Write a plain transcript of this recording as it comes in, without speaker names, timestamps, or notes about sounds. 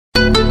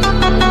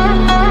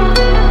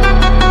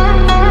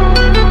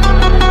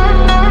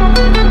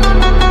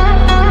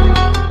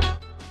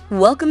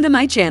Welcome to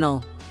my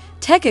channel,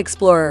 Tech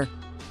Explorer.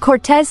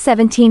 Cortes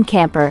 17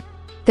 Camper.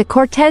 The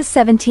Cortes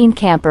 17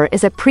 Camper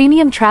is a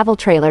premium travel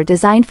trailer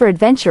designed for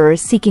adventurers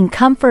seeking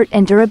comfort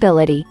and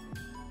durability.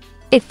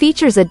 It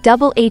features a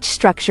double H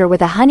structure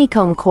with a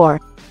honeycomb core,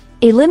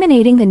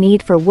 eliminating the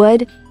need for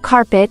wood,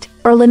 carpet,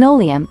 or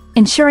linoleum,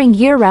 ensuring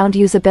year-round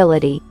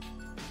usability.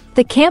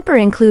 The camper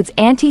includes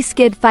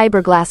anti-skid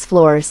fiberglass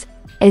floors,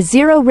 a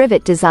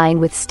zero-rivet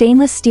design with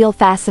stainless steel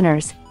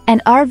fasteners, and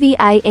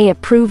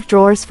RVIA-approved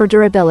drawers for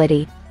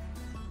durability.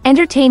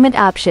 Entertainment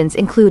options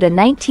include a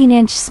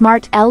 19-inch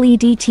smart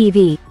LED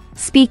TV,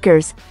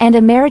 speakers, and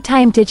a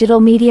maritime digital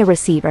media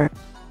receiver.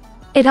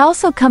 It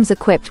also comes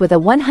equipped with a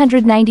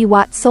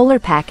 190-watt solar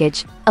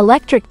package,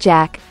 electric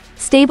jack,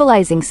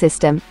 stabilizing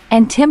system,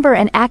 and timber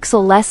and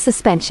axle-less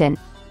suspension.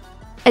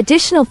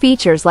 Additional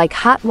features like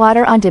hot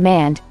water on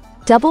demand,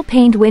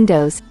 double-paned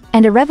windows,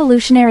 and a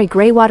revolutionary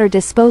greywater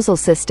disposal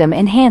system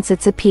enhance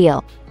its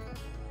appeal.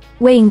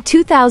 Weighing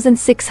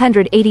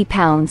 2,680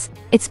 pounds,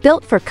 it's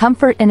built for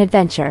comfort and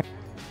adventure.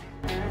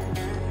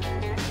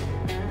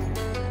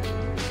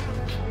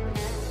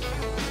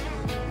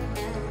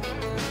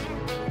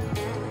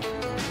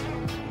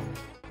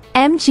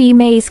 MG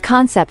Maze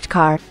Concept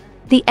Car.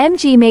 The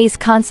MG Maze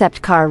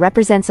Concept Car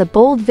represents a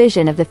bold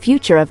vision of the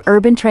future of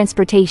urban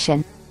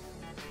transportation.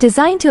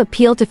 Designed to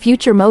appeal to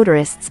future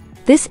motorists,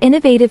 this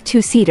innovative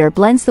two-seater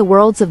blends the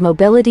worlds of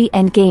mobility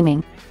and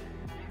gaming.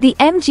 The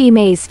MG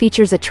Maze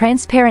features a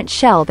transparent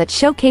shell that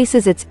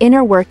showcases its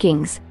inner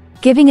workings,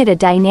 giving it a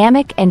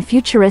dynamic and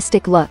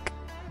futuristic look.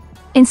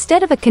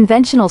 Instead of a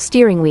conventional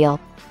steering wheel,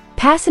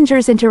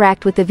 passengers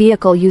interact with the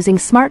vehicle using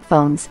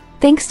smartphones,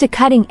 thanks to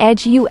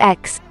cutting-edge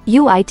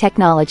UX/UI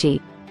technology.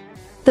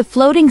 The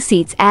floating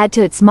seats add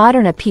to its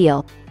modern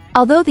appeal.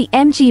 Although the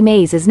MG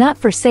Maze is not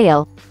for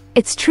sale,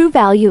 its true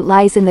value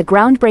lies in the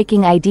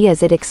groundbreaking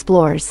ideas it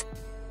explores.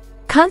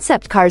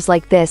 Concept cars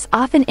like this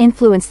often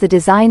influence the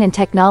design and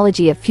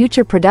technology of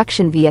future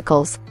production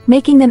vehicles,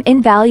 making them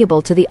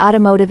invaluable to the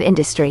automotive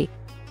industry.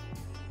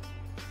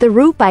 The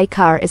Roo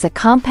Bicar is a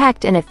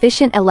compact and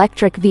efficient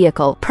electric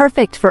vehicle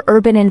perfect for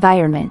urban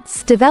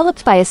environments.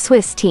 Developed by a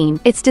Swiss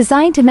team, it's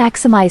designed to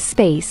maximize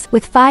space,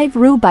 with 5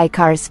 Roo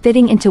Bicars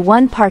fitting into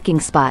one parking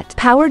spot.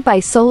 Powered by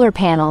solar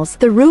panels,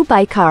 the Roo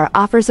Bicar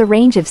offers a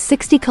range of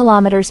 60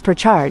 km per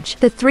charge.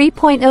 The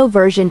 3.0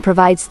 version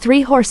provides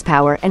 3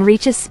 horsepower and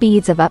reaches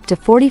speeds of up to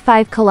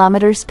 45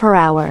 km per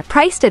hour.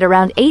 Priced at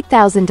around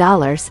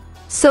 $8,000,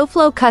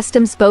 SoFlo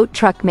Customs Boat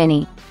Truck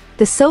Mini.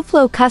 The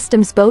SoFlo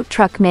Customs Boat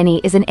Truck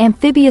Mini is an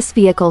amphibious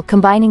vehicle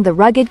combining the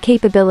rugged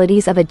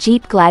capabilities of a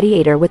Jeep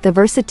Gladiator with the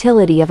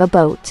versatility of a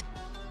boat.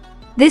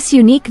 This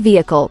unique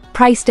vehicle,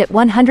 priced at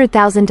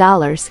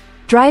 $100,000,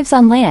 drives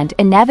on land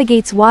and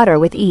navigates water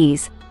with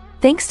ease,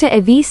 thanks to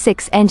a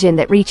V6 engine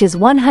that reaches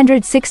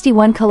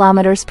 161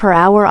 km per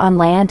hour on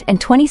land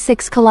and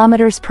 26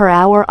 km per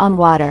hour on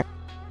water.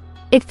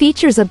 It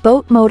features a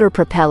boat motor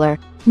propeller,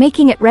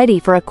 making it ready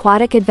for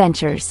aquatic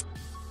adventures.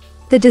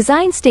 The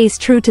design stays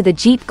true to the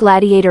Jeep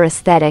Gladiator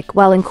aesthetic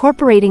while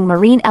incorporating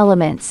marine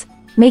elements,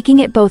 making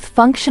it both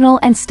functional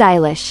and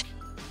stylish.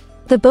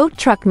 The Boat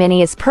Truck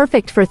Mini is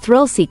perfect for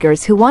thrill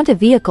seekers who want a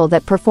vehicle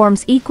that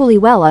performs equally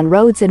well on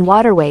roads and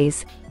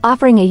waterways,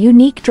 offering a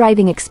unique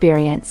driving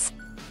experience.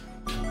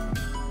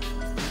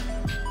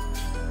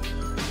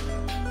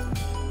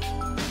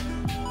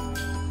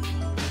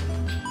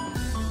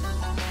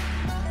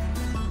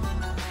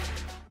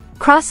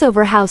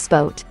 Crossover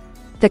Houseboat.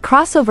 The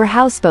crossover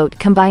houseboat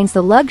combines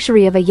the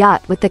luxury of a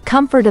yacht with the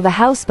comfort of a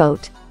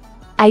houseboat,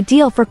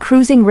 ideal for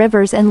cruising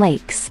rivers and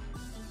lakes.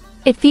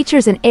 It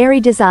features an airy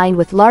design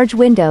with large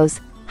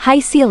windows, high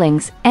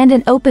ceilings, and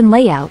an open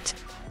layout.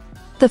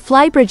 The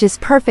flybridge is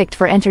perfect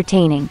for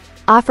entertaining,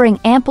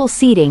 offering ample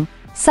seating,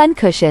 sun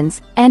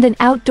cushions, and an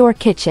outdoor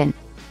kitchen.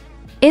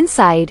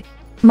 Inside,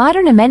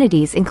 modern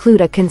amenities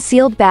include a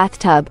concealed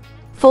bathtub,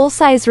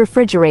 full-size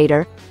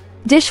refrigerator,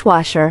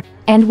 dishwasher,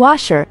 and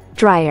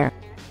washer/dryer.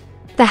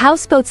 The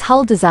houseboat's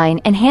hull design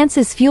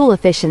enhances fuel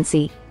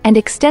efficiency, and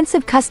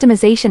extensive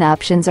customization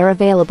options are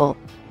available.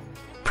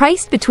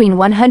 Priced between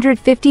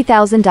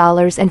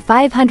 $150,000 and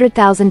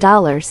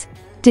 $500,000,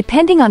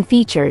 depending on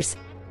features,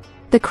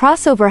 the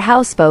crossover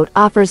houseboat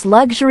offers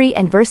luxury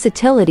and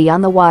versatility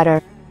on the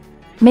water,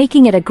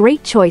 making it a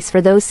great choice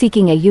for those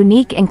seeking a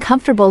unique and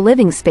comfortable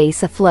living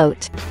space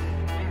afloat.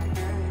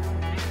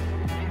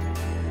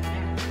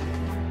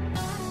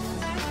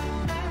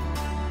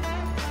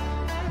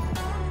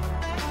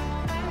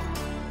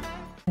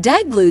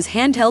 Diveblues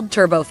Handheld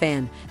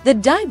Turbofan. The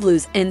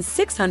Diveblues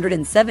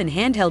N607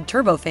 Handheld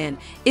Turbofan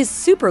is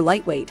super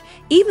lightweight,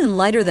 even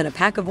lighter than a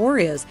pack of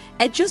Oreos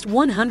at just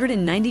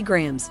 190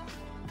 grams.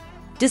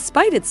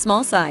 Despite its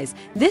small size,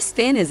 this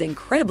fan is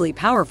incredibly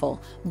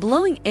powerful,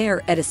 blowing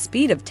air at a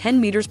speed of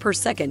 10 meters per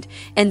second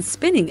and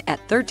spinning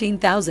at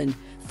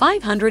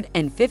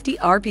 13,550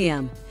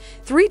 RPM,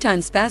 3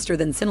 times faster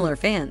than similar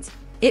fans.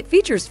 It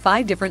features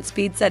 5 different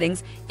speed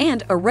settings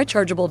and a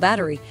rechargeable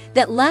battery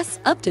that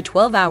lasts up to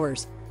 12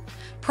 hours.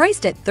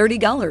 Priced at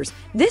 $30,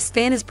 this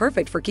fan is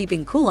perfect for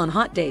keeping cool on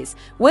hot days,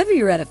 whether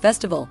you're at a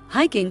festival,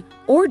 hiking,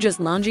 or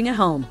just lounging at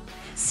home.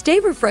 Stay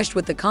refreshed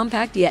with the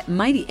compact yet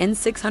mighty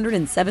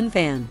N607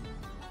 fan.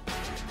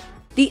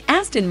 The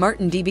Aston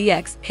Martin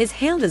DBX is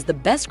hailed as the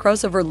best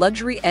crossover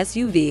luxury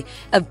SUV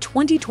of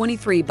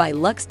 2023 by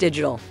Lux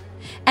Digital.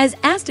 As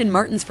Aston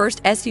Martin's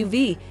first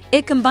SUV,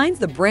 it combines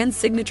the brand's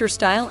signature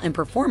style and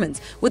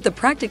performance with the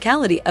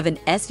practicality of an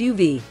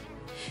SUV.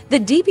 The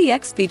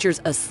DBX features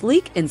a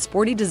sleek and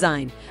sporty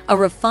design, a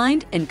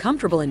refined and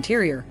comfortable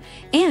interior,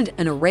 and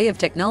an array of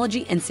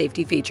technology and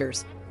safety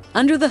features.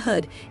 Under the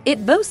hood,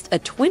 it boasts a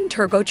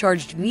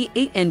twin-turbocharged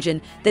V8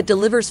 engine that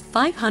delivers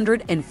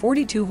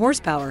 542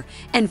 horsepower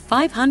and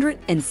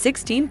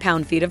 516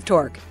 pound-feet of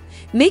torque,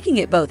 making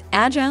it both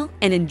agile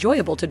and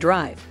enjoyable to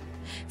drive.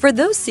 For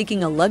those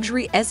seeking a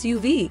luxury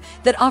SUV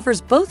that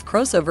offers both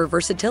crossover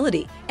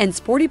versatility and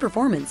sporty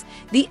performance,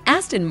 the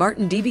Aston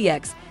Martin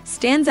DBX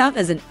stands out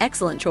as an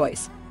excellent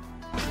choice.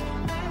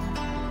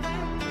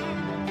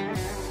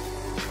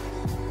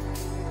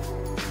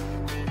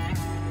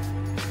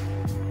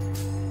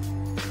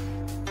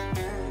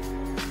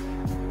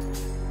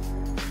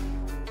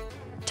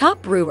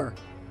 TopBrewer.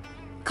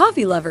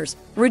 Coffee lovers,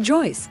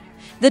 rejoice!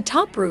 The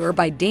TopBrewer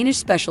by Danish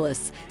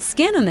specialists,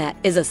 Scanomat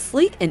is a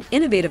sleek and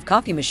innovative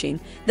coffee machine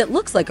that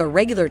looks like a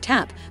regular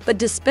tap but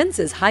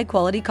dispenses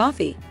high-quality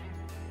coffee.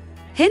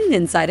 Hidden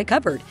inside a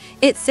cupboard,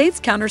 it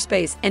saves counter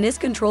space and is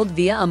controlled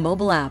via a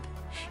mobile app.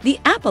 The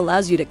app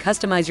allows you to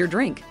customize your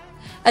drink,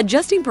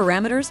 adjusting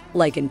parameters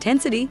like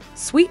intensity,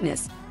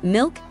 sweetness,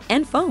 milk,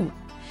 and foam.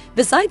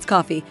 Besides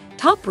coffee,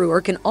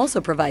 TopBrewer can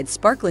also provide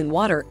sparkling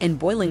water and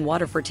boiling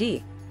water for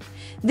tea.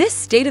 This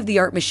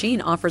state-of-the-art machine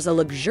offers a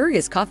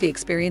luxurious coffee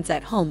experience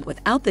at home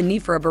without the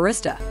need for a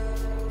barista.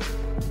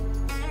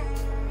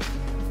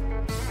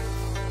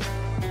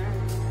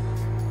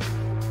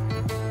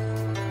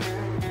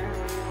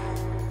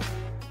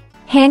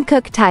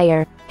 Hankook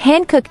Tire.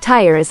 Hankook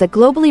Tire is a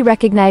globally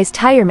recognized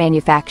tire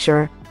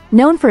manufacturer,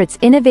 known for its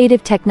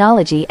innovative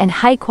technology and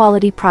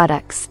high-quality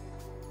products.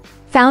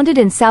 Founded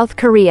in South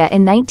Korea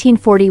in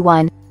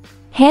 1941,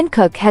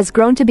 Hankook has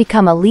grown to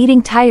become a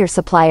leading tire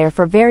supplier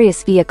for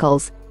various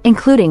vehicles,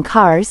 including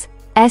cars,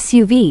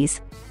 SUVs,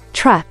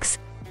 trucks,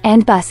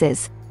 and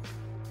buses.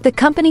 The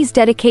company's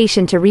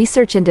dedication to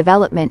research and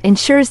development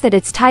ensures that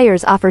its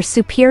tires offer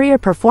superior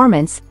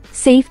performance,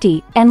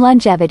 safety, and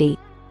longevity.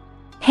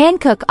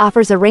 Hankook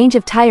offers a range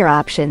of tire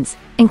options,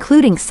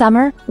 including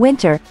summer,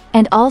 winter,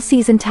 and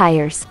all-season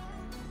tires.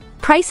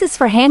 Prices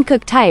for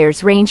Hankook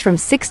tires range from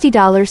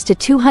 $60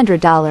 to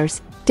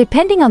 $200,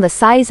 depending on the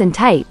size and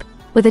type,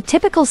 with a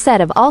typical set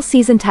of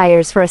all-season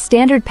tires for a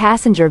standard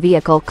passenger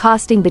vehicle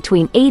costing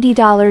between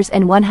 $80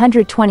 and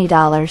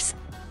 $120.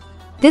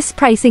 This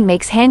pricing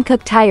makes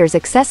Hankook tires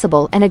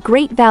accessible and a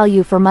great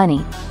value for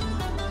money.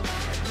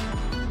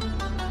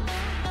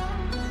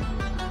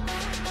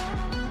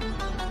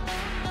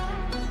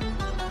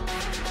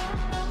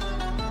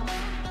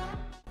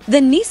 The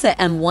Neakasa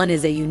M1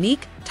 is a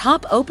unique,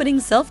 top-opening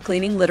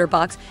self-cleaning litter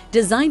box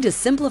designed to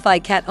simplify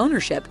cat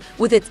ownership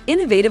with its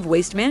innovative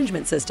waste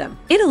management system.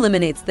 It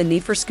eliminates the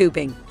need for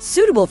scooping.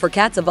 Suitable for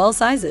cats of all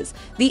sizes,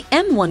 the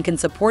M1 can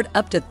support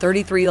up to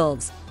 33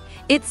 olds.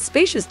 Its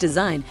spacious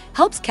design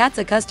helps cats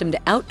accustomed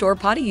to outdoor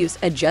potty use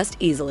adjust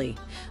easily.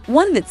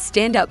 One of its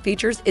standout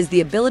features is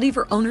the ability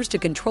for owners to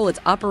control its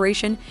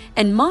operation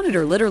and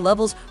monitor litter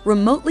levels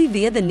remotely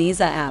via the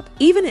Neakasa app.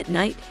 Even at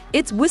night,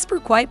 its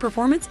whisper-quiet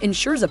performance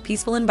ensures a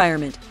peaceful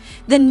environment.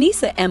 The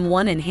Neakasa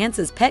M1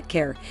 enhances pet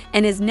care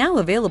and is now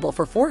available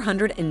for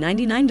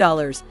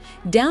 $499,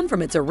 down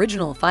from its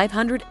original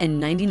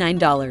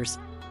 $599.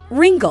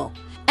 Reencle.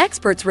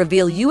 Experts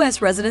reveal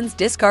U.S. residents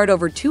discard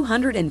over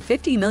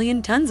 250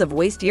 million tons of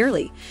waste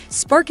yearly,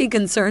 sparking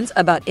concerns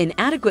about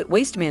inadequate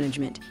waste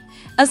management.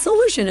 A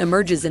solution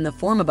emerges in the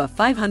form of a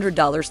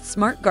 $500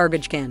 smart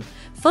garbage can,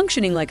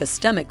 functioning like a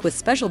stomach with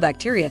special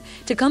bacteria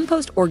to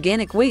compost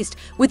organic waste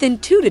within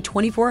 2 to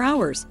 24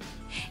 hours.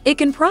 It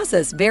can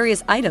process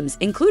various items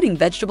including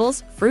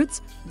vegetables,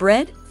 fruits,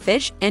 bread,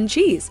 fish, and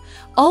cheese,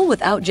 all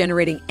without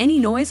generating any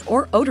noise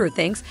or odor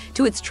thanks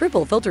to its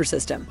triple filter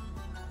system.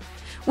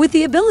 With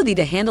the ability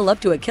to handle up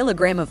to a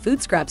kilogram of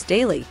food scraps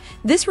daily,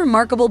 this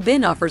remarkable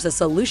bin offers a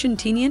solution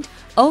tenient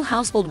all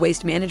household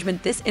waste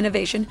management. This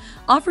innovation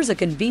offers a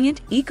convenient,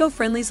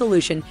 eco-friendly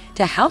solution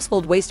to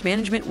household waste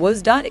management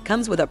woes. It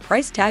comes with a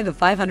price tag of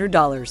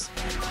 $500.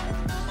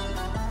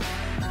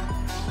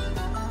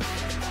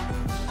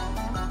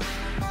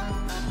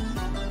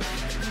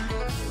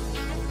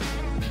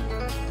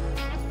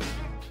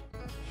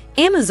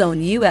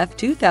 Amazon UF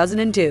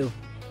 2002.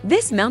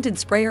 This mounted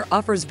sprayer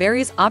offers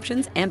various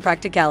options and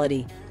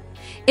practicality.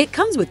 It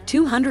comes with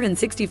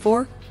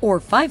 264 or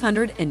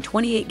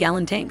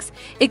 528-gallon tanks,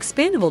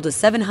 expandable to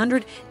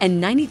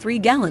 793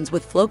 gallons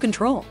with flow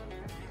control.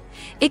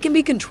 It can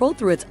be controlled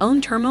through its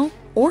own terminal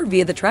or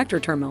via the tractor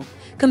terminal,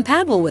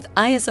 compatible with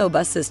ISO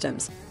bus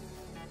systems.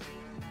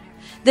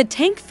 The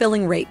tank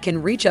filling rate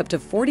can reach up to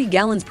 40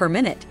 gallons per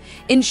minute,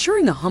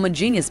 ensuring a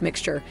homogeneous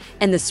mixture,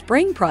 and the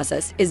spraying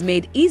process is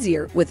made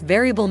easier with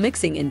variable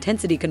mixing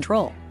intensity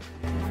control.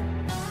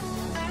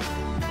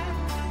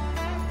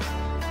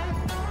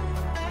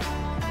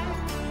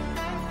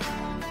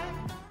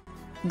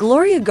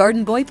 Gloria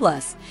Gardenboy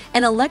Plus,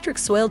 an electric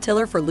soil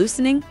tiller for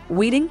loosening,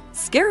 weeding,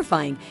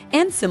 scarifying,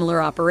 and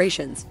similar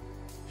operations.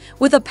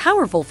 With a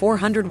powerful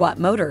 400-watt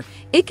motor,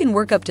 it can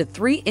work up to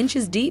 3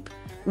 inches deep,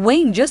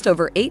 weighing just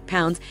over 8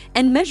 pounds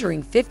and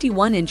measuring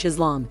 51 inches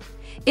long.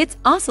 Its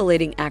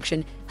oscillating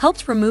action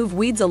helps remove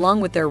weeds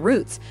along with their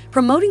roots,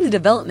 promoting the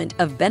development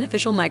of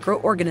beneficial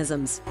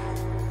microorganisms.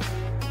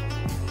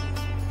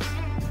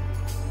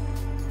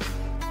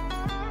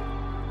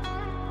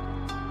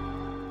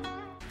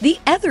 The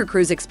Aether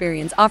cruise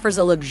experience offers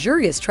a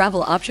luxurious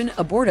travel option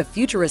aboard a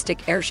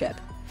futuristic airship.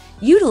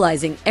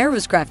 Utilizing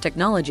aeroscraft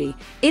technology,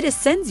 it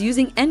ascends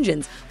using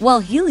engines while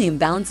helium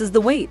balances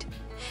the weight.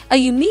 A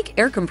unique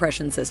air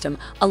compression system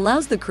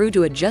allows the crew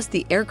to adjust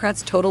the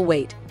aircraft's total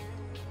weight.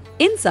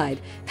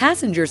 Inside,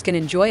 passengers can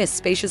enjoy a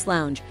spacious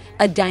lounge,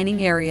 a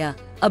dining area,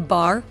 a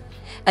bar,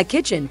 a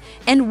kitchen,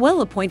 and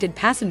well-appointed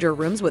passenger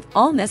rooms with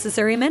all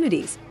necessary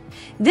amenities.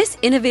 This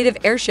innovative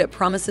airship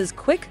promises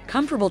quick,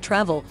 comfortable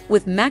travel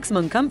with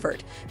maximum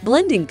comfort,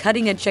 blending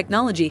cutting-edge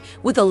technology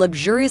with a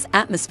luxurious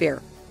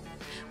atmosphere.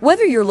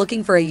 Whether you're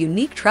looking for a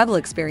unique travel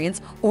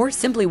experience or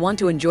simply want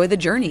to enjoy the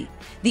journey,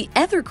 the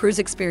Aether cruise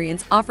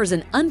experience offers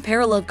an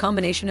unparalleled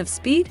combination of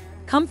speed,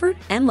 comfort,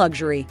 and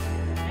luxury.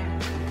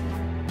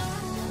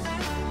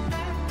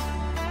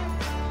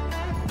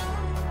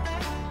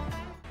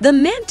 The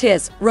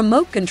MANTIS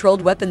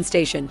Remote-Controlled Weapon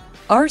Station,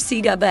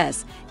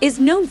 RCWS, is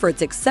known for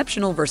its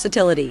exceptional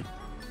versatility.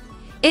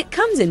 It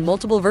comes in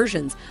multiple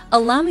versions,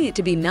 allowing it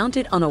to be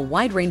mounted on a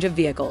wide range of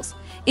vehicles,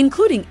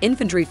 including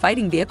infantry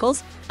fighting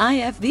vehicles,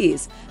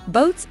 IFVs,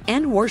 boats,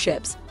 and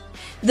warships.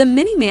 The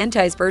Mini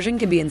MANTIS version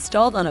can be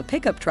installed on a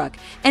pickup truck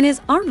and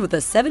is armed with a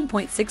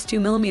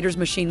 7.62mm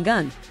machine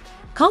gun,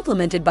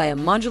 complemented by a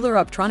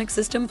modular optronic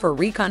system for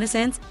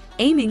reconnaissance,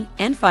 aiming,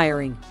 and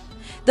firing.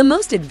 The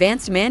most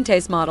advanced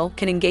MANTIS model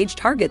can engage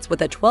targets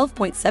with a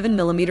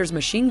 12.7mm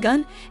machine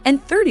gun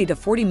and 30 to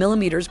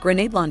 40mm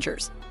grenade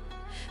launchers.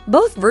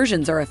 Both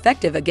versions are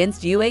effective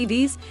against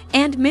UAVs,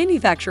 and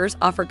manufacturers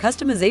offer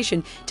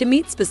customization to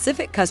meet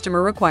specific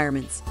customer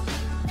requirements.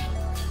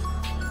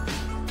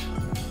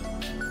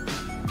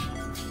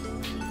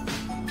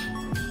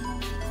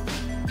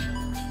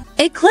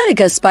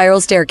 ECLETTICA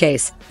Spiral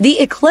Staircase. The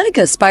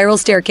ECLETTICA Spiral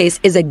Staircase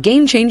is a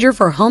game-changer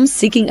for homes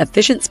seeking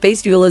efficient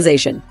space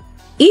utilization.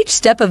 Each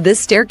step of this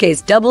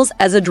staircase doubles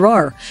as a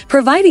drawer,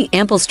 providing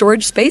ample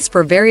storage space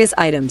for various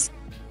items.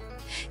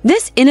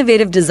 This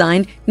innovative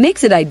design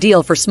makes it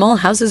ideal for small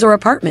houses or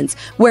apartments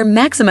where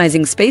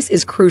maximizing space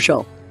is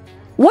crucial.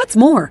 What's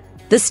more,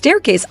 the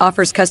staircase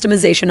offers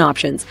customization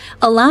options,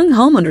 allowing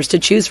homeowners to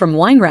choose from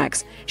wine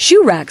racks,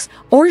 shoe racks,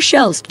 or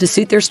shelves to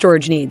suit their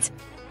storage needs.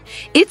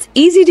 Its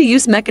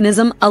easy-to-use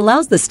mechanism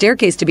allows the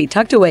staircase to be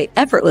tucked away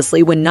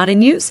effortlessly when not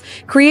in use,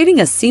 creating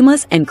a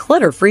seamless and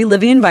clutter-free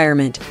living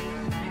environment.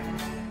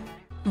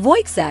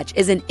 Voixatch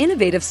is an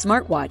innovative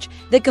smartwatch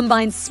that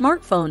combines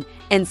smartphone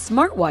and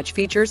smartwatch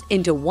features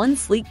into one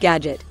sleek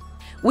gadget.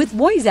 With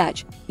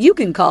Voixatch, you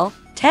can call,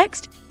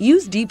 text,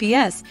 use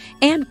DPS,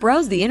 and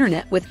browse the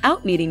internet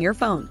without needing your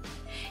phone.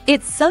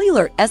 Its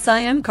cellular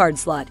SIM card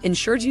slot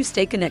ensures you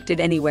stay connected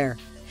anywhere.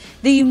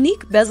 The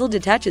unique bezel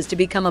detaches to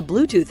become a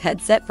Bluetooth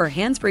headset for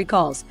hands-free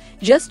calls.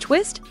 Just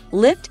twist,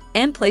 lift,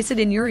 and place it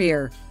in your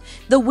ear.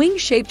 The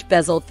wing-shaped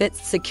bezel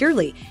fits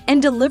securely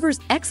and delivers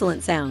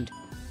excellent sound.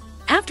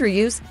 After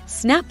use,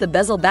 snap the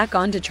bezel back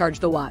on to charge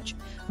the watch.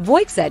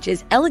 Voixatch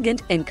is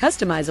elegant and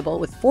customizable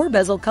with 4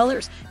 bezel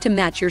colors to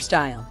match your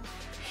style.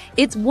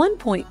 Its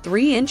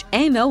 1.3-inch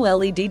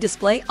AMOLED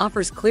display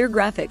offers clear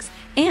graphics,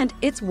 and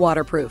it's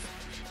waterproof.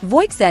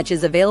 Voixatch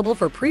is available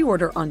for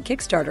pre-order on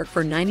Kickstarter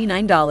for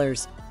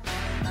 $99.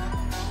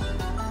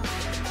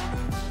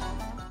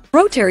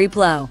 Rotary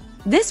Plow.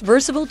 This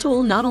versatile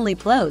tool not only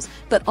plows,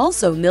 but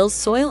also mills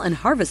soil and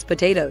harvests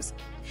potatoes.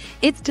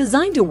 It's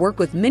designed to work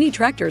with mini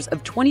tractors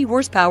of 20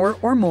 horsepower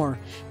or more,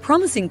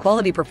 promising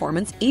quality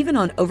performance even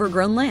on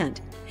overgrown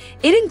land.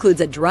 It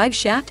includes a drive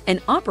shaft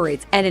and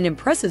operates at an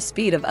impressive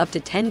speed of up to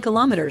 10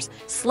 kilometers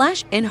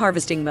in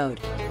harvesting mode.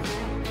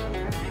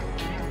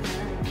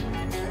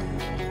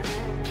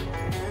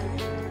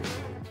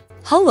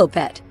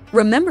 Holoepet.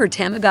 Remember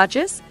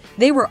Tamagotchis?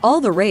 They were all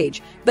the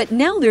rage, but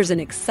now there's an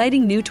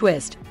exciting new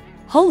twist.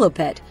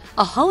 Holoepet,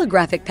 a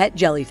holographic pet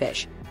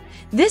jellyfish.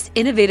 This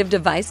innovative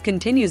device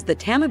continues the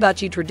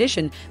Tamagotchi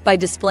tradition by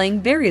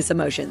displaying various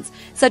emotions,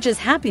 such as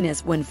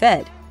happiness when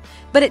fed.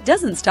 But it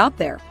doesn't stop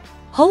there.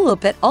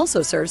 Holoepet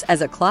also serves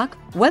as a clock,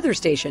 weather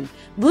station,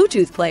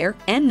 Bluetooth player,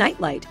 and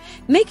nightlight,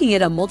 making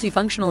it a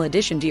multifunctional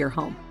addition to your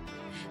home.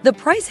 The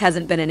price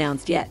hasn't been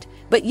announced yet,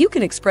 but you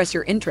can express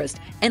your interest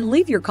and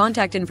leave your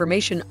contact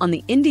information on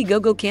the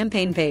Indiegogo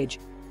campaign page.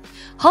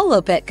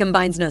 Holoepet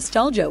combines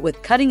nostalgia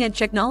with cutting-edge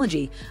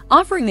technology,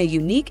 offering a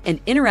unique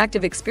and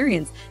interactive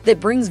experience that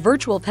brings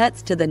virtual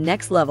pets to the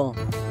next level.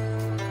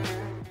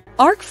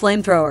 Arc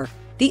Flamethrower.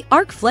 The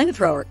Arc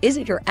Flamethrower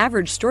isn't your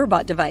average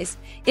store-bought device.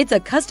 It's a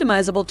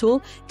customizable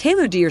tool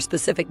tailored to your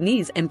specific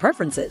needs and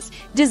preferences.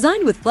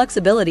 Designed with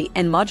flexibility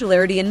and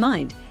modularity in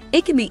mind,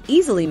 it can be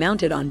easily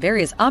mounted on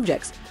various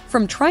objects,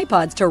 from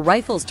tripods to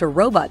rifles to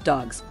robot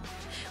dogs.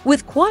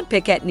 With quad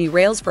Picatinny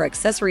rails for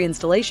accessory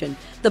installation,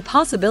 the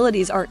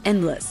possibilities are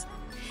endless.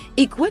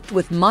 Equipped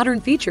with modern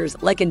features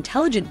like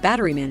intelligent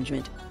battery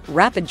management,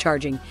 rapid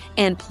charging,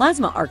 and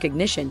plasma arc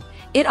ignition,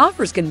 it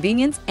offers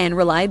convenience and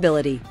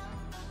reliability.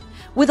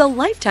 With a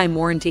lifetime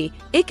warranty,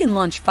 it can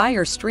launch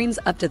fire streams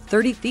up to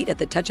 30 feet at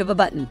the touch of a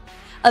button.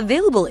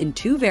 Available in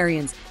 2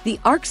 variants, the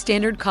Arc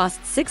Standard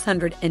costs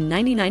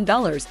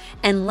 $699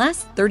 and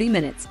lasts 30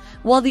 minutes,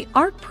 while the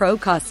Arc Pro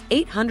costs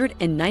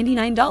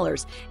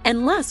 $899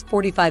 and lasts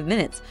 45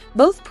 minutes,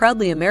 both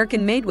proudly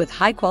American-made with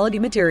high-quality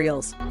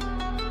materials.